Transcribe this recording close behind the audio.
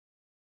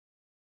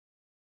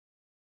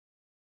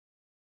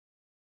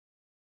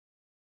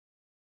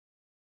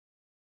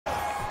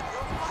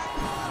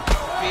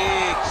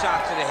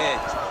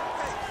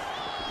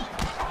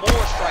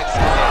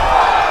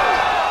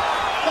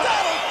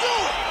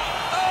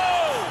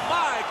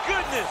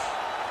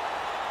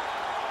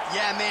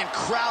Yeah, man,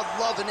 crowd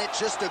loving it.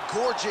 Just a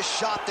gorgeous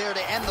shot there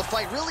to end the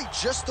fight. Really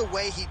just the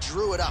way he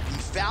drew it up. He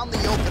found the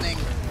opening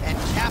and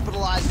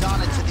capitalized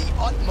on it to the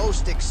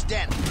utmost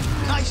extent.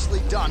 Nicely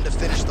done to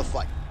finish the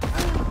fight.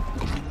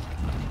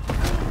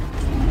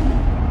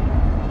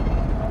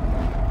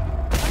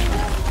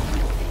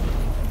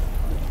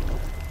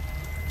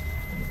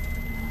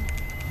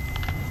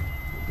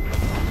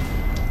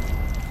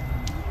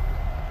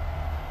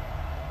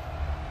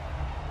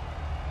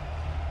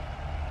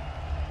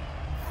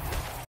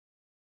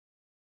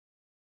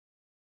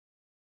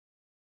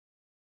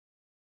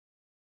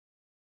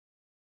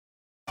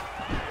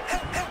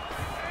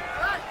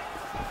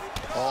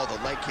 Oh,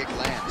 the leg kick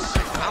lands.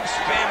 I'm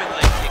spamming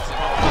leg kicks at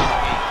home.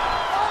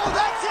 Oh,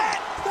 that's it!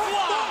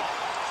 Wow!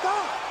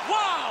 Stop!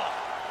 Wow!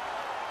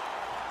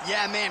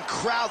 Yeah, man,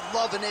 crowd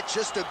loving it.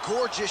 Just a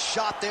gorgeous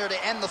shot there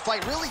to end the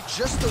fight. Really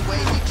just the way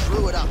he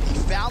drew it up. He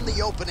found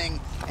the opening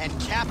and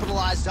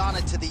capitalized on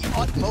it to the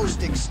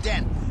utmost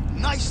extent.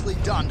 Nicely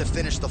done to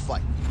finish the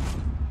fight.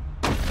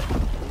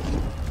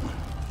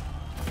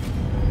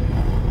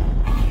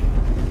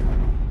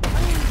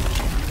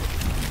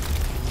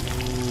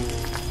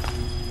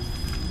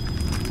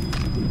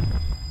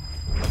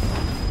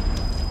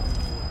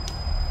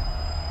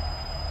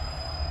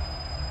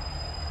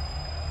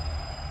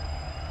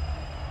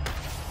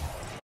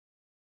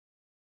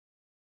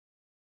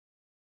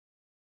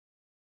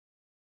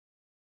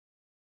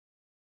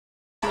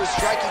 His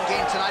striking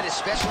game tonight,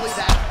 especially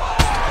that.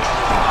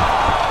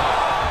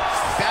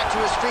 Back to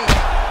his feet.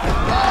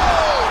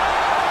 Oh!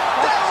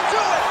 That'll do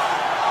it!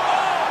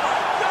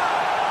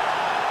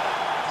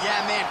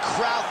 Yeah, man,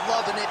 crowd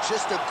loving it.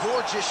 Just a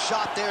gorgeous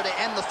shot there to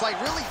end the fight.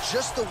 Really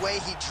just the way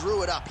he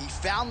drew it up. He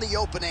found the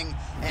opening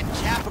and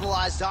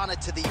capitalized on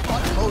it to the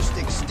utmost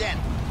extent.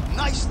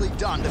 Nicely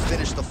done to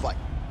finish the fight.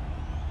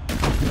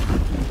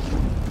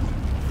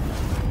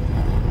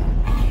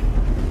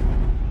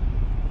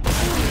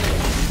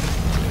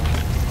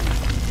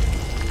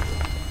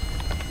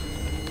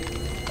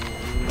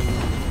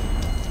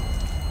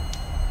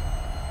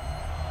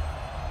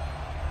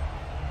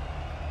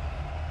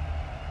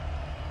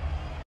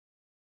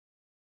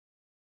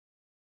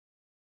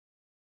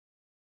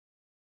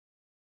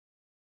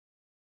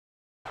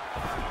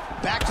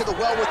 Back to the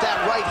well with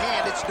that right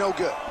hand, it's no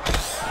good.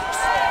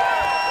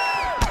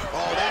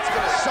 Oh, that's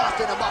gonna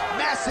soften him up.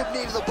 Massive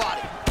knee to the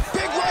body.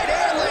 Big right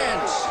hand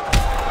lands.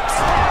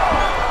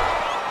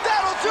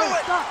 That'll do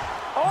it!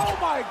 Oh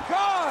my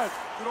God!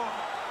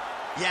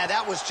 Yeah,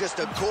 that was just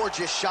a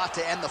gorgeous shot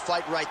to end the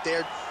fight right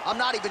there. I'm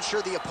not even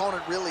sure the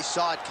opponent really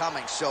saw it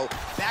coming. So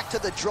back to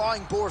the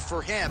drawing board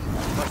for him,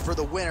 but for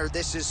the winner,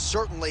 this is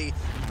certainly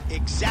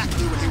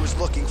exactly what he was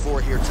looking for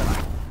here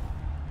tonight.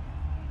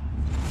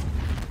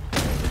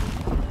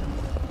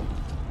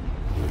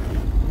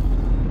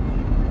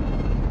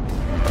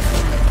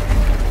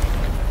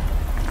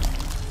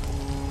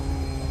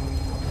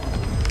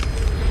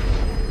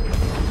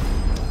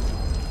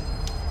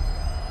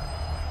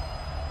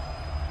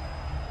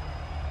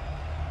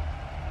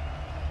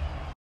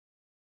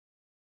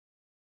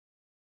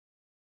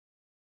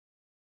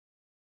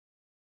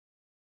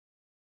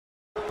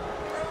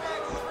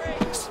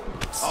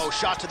 Oh,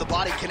 shot to the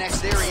body connects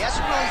there. He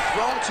hasn't really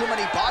thrown too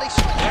many body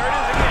shots. There it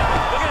is again.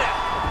 Look at that.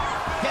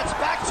 Gets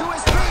back to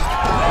his feet.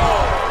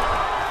 Oh!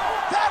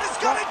 That is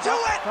gonna do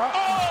it!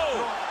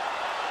 Oh!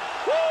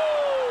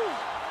 Woo!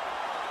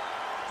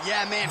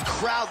 Yeah, man,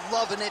 crowd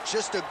loving it.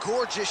 Just a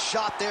gorgeous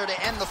shot there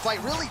to end the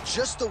fight. Really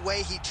just the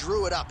way he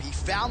drew it up. He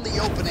found the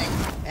opening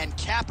and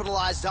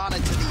capitalized on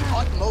it to the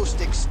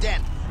utmost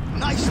extent.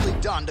 Nicely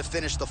done to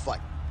finish the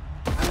fight.